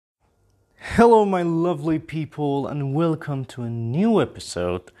Hello, my lovely people, and welcome to a new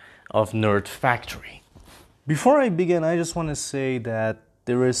episode of Nerd Factory. Before I begin, I just want to say that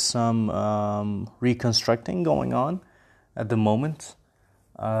there is some reconstructing going on at the moment.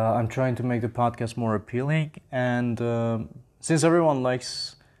 I'm trying to make the podcast more appealing, and since everyone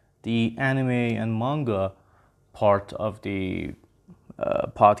likes the anime and manga part of the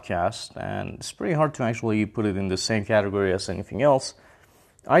podcast, and it's pretty hard to actually put it in the same category as anything else,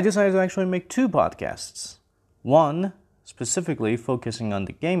 I decided to actually make two podcasts. One specifically focusing on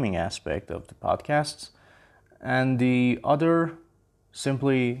the gaming aspect of the podcasts, and the other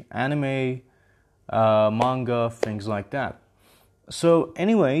simply anime, manga, things like that. So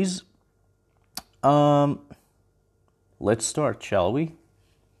anyways, let's start, shall we?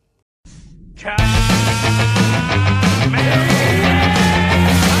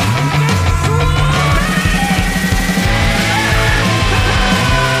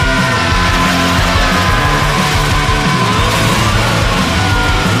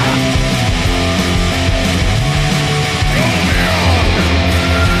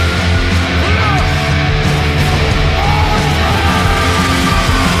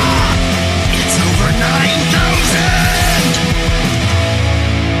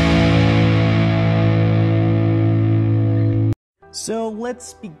 So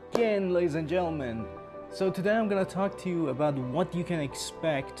let's begin, ladies and gentlemen. So today I'm going to talk to you about what you can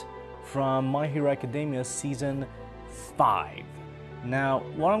expect from My Hero Academia Season 5. Now,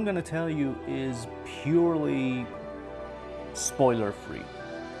 what I'm going to tell you is purely spoiler-free.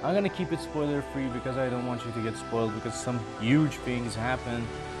 I'm going to keep it spoiler-free because I don't want you to get spoiled, because some huge things happen,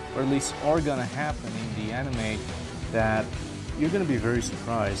 or at least are going to happen in the anime that you're going to be very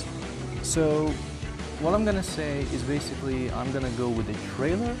surprised. So what I'm gonna say is basically I'm gonna go with the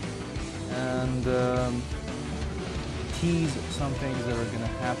trailer and tease some things that are gonna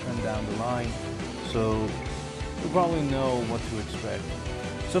happen down the line, so you'll probably know what to expect.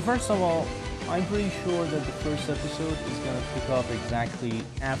 So first of all, I'm pretty sure that the first episode is gonna pick up exactly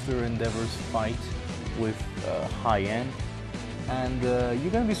after Endeavor's fight with High-End, and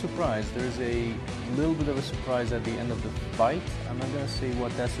you're gonna be surprised. There's a little bit of a surprise at the end of the fight. I'm not gonna say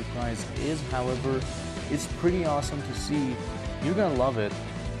what that surprise is, however, it's pretty awesome to see. You're gonna love it,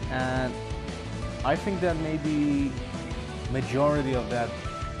 and I think that maybe majority of that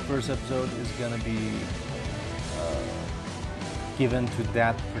first episode is gonna be given to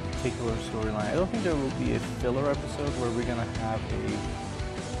that particular storyline. I don't think there will be a filler episode where we're gonna have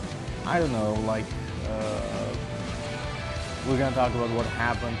we're gonna talk about what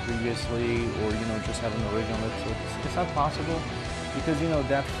happened previously, or just have an original episode. It's not possible, because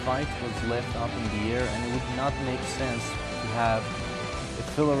that fight was left up in the air, and it would not make sense to have a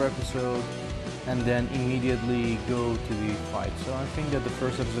filler episode and then immediately go to the fight. So I think that the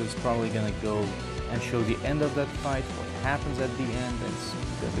first episode is probably gonna go and show the end of that fight, what happens at the end. It's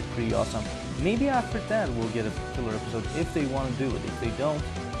gonna be pretty awesome. Maybe after that we'll get a filler episode if they want to do it. If they don't,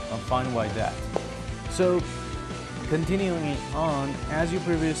 I'm fine by that. So continuing on, as you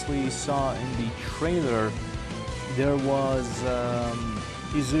previously saw in the trailer, there was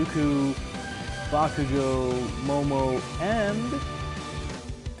Izuku, Bakugo, Momo, and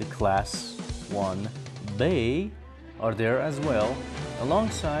the Class 1 Bay are there as well,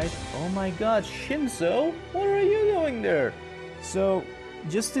 alongside, oh my god, Shinso, what are you doing there? So,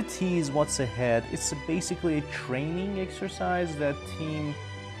 just to tease what's ahead, it's basically a training exercise that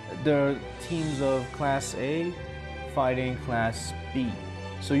the teams of Class A fighting Class B.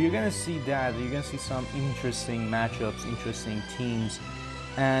 So you're gonna see that, you're gonna see some interesting matchups, interesting teams,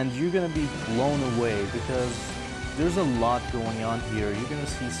 and you're gonna be blown away because there's a lot going on here. You're gonna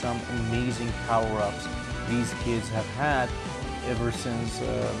see some amazing power-ups these kids have had ever since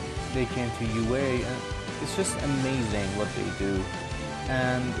they came to UA, and it's just amazing what they do.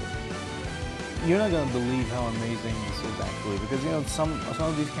 And you're not gonna believe how amazing this is actually, because some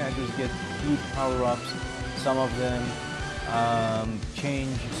of these characters get huge power-ups. Some of them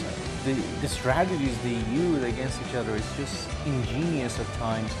change the strategies they use against each other. It's just ingenious at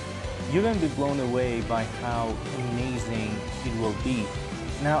times. You're going to be blown away by how amazing it will be.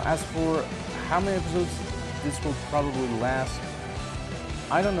 Now, as for how many episodes this will probably last,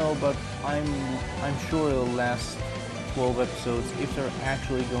 I don't know, but I'm sure it'll last 12 episodes if they're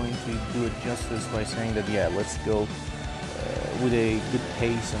actually going to do it justice by saying that, yeah, let's go with a good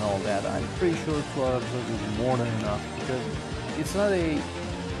pace and all that. I'm pretty sure 12 episodes is more than enough, because it's not a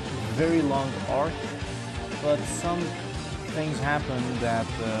very long arc, but some things happen that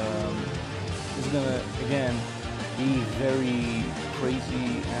is gonna, again, be very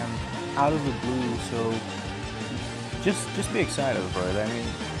crazy and out of the blue. So just be excited for it. I mean,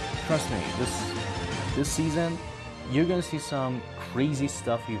 trust me, this season, you're gonna see some crazy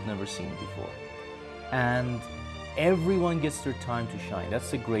stuff you've never seen before. And everyone gets their time to shine.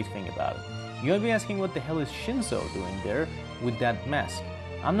 That's the great thing about it. You're gonna be asking what the hell is Shinzo doing there with that mask.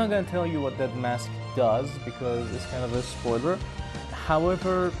 I'm not gonna tell you what that mask does because it's kind of a spoiler.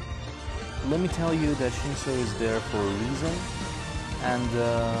 However, let me tell you that Shinzo is there for a reason, and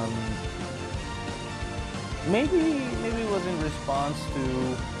maybe it was in response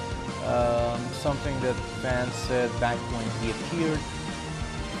to something that fans said back when he appeared,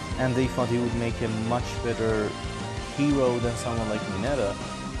 and they thought he would make a much better hero than someone like Mineta,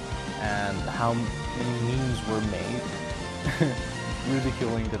 and how many memes were made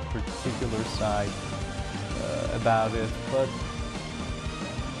ridiculing that particular side about it. But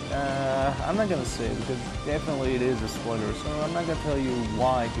I'm not gonna say it because definitely it is a spoiler, so I'm not gonna tell you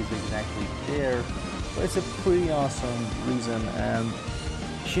why he's exactly there, but it's a pretty awesome reason, and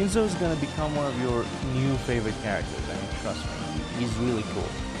Shinzo is gonna become one of your new favorite characters. I mean, trust me, he's really cool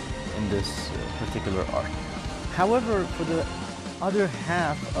in this particular arc. However, for the other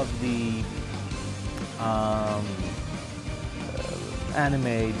half of the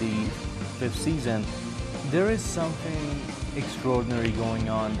anime, the 5th season, there is something extraordinary going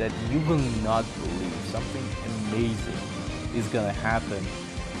on that you will not believe. Something amazing is gonna happen,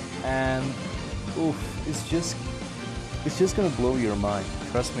 and oof, it's just gonna blow your mind.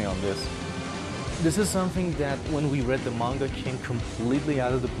 Trust me on this. This is something that when we read the manga came completely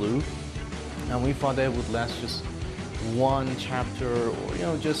out of the blue, and we thought that it would last just one chapter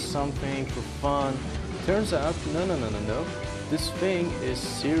or just something for fun. Turns out, no. This thing is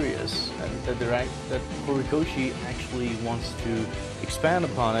serious, and that Horikoshi actually wants to expand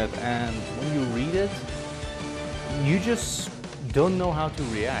upon it. And when you read it, you just don't know how to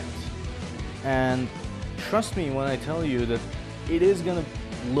react. And trust me when I tell you that it is gonna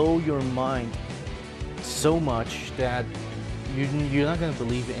blow your mind so much that you're not gonna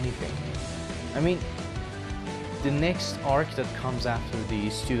believe anything. I mean, the next arc that comes after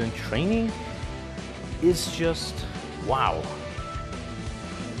the student training is just wow.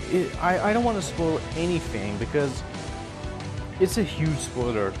 I don't want to spoil anything because it's a huge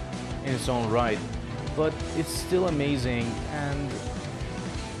spoiler in its own right, but it's still amazing, and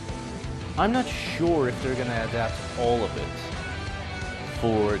I'm not sure if they're gonna adapt all of it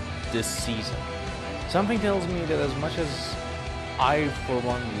for this season. Something tells me that as much as I, for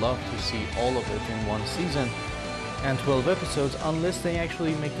one, love to see all of it in one season and 12 episodes, unless they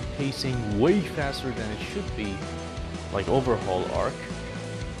actually make the pacing way faster than it should be, like Overhaul arc,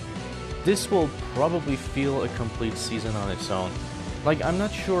 this will probably feel a complete season on its own. Like, I'm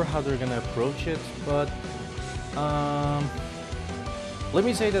not sure how they're gonna approach it, but let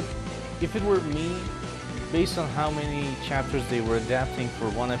me say that if it were me, based on how many chapters they were adapting for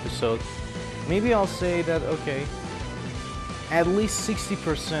one episode, maybe I'll say that, okay, at least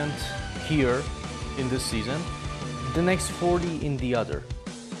 60% here in this season, the next 40 in the other.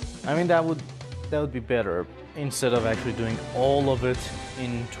 I mean, that would be better instead of actually doing all of it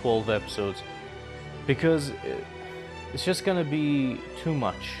in 12 episodes, because it's just gonna be too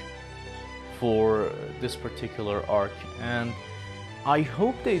much for this particular arc, and I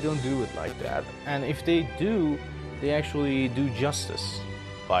hope they don't do it like that, and if they do, they actually do justice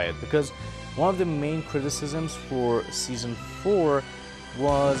by it, because one of the main criticisms for season 4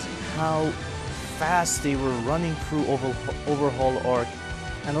 was how fast they were running through Overhaul arc,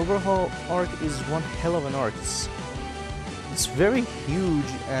 and Overhaul arc is one hell of an arc. It's very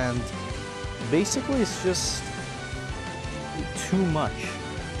huge, and basically it's just too much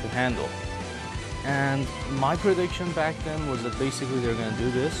to handle. And my prediction back then was that basically they're gonna do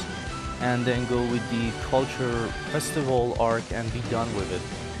this and then go with the Culture Festival arc and be done with it.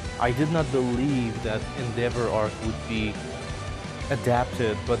 I did not believe that Endeavor arc would be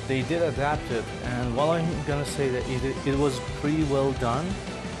adapted, but they did adapt it, and while I'm gonna say that it was pretty well done,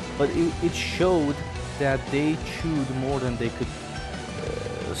 but it showed that they chewed more than they could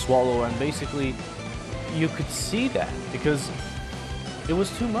swallow, and basically you could see that because it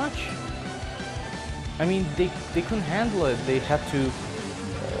was too much. I mean, they couldn't handle it. They had to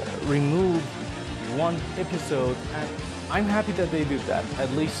remove one episode, and I'm happy that they did that.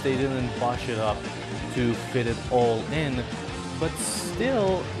 At least they didn't botch it up to fit it all in, but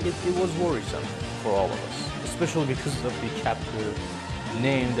still it was worrisome for all of us, especially because of the chapter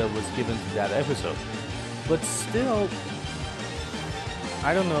name that was given to that episode. But still,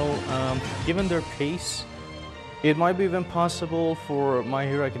 I don't know, given their pace, it might be even possible for My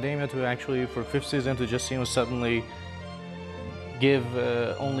Hero Academia to actually, for 5th season, to just, suddenly give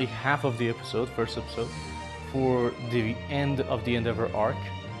only half of the episode, first episode, for the end of the Endeavor arc,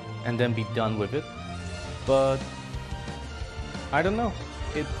 and then be done with it. But I don't know,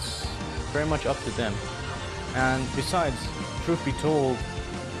 it's very much up to them. And besides, truth be told,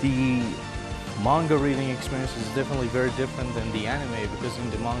 the manga reading experience is definitely very different than the anime, because in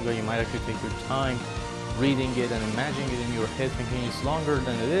the manga you might actually take your time reading it and imagining it in your head thinking it's longer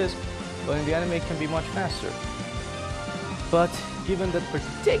than it is, but in the anime it can be much faster. But given that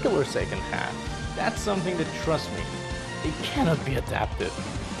particular second half, that's something that, trust me, it cannot be adapted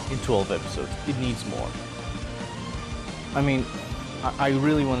in 12 episodes. It needs more. I mean, I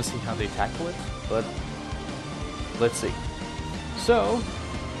really want to see how they tackle it, but let's see. So,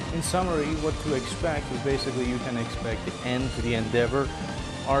 in summary, what to expect is basically you can expect the end to the Endeavor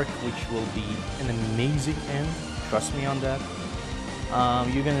arc, which will be an amazing end. Trust me on that.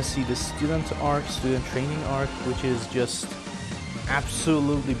 You're gonna see the student arc, student training arc, which is just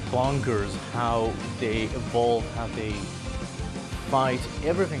absolutely bonkers how they evolve, how they fight,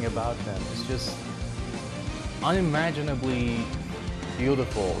 everything about them. It's just unimaginably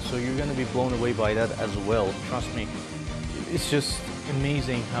beautiful. So you're gonna be blown away by that as well. Trust me. It's just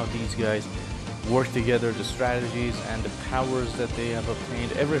amazing how these guys work together, the strategies and the powers that they have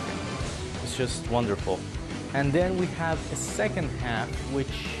obtained, everything. It's just wonderful. And then we have a second half,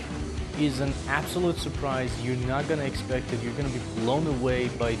 which is an absolute surprise. You're not gonna expect it. You're gonna be blown away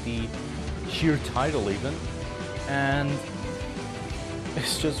by the sheer title even. And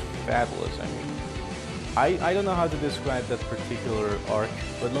it's just fabulous. I mean, I don't know how to describe that particular arc,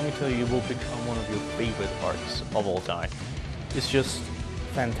 but let me tell you, it will become one of your favorite arcs of all time. It's just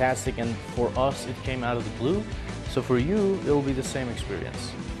fantastic, and for us it came out of the blue, so for you it will be the same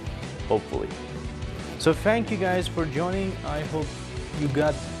experience, hopefully. So thank you guys for joining. I hope you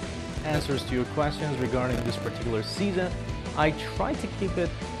got answers to your questions regarding this particular season. I try to keep it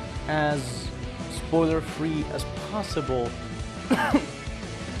as spoiler free as possible.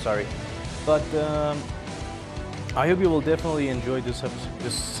 Sorry, but I hope you will definitely enjoy this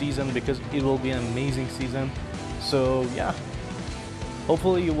season, because it will be an amazing season. So yeah,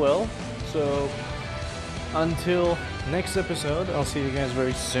 hopefully you will. So until next episode, I'll see you guys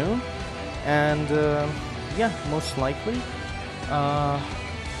very soon. And yeah, most likely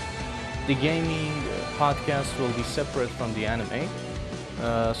the gaming podcast will be separate from the anime,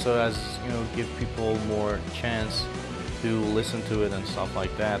 so as you know, give people more chance to listen to it and stuff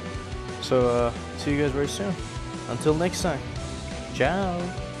like that. So see you guys very soon. Until next time,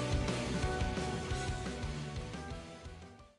 ciao.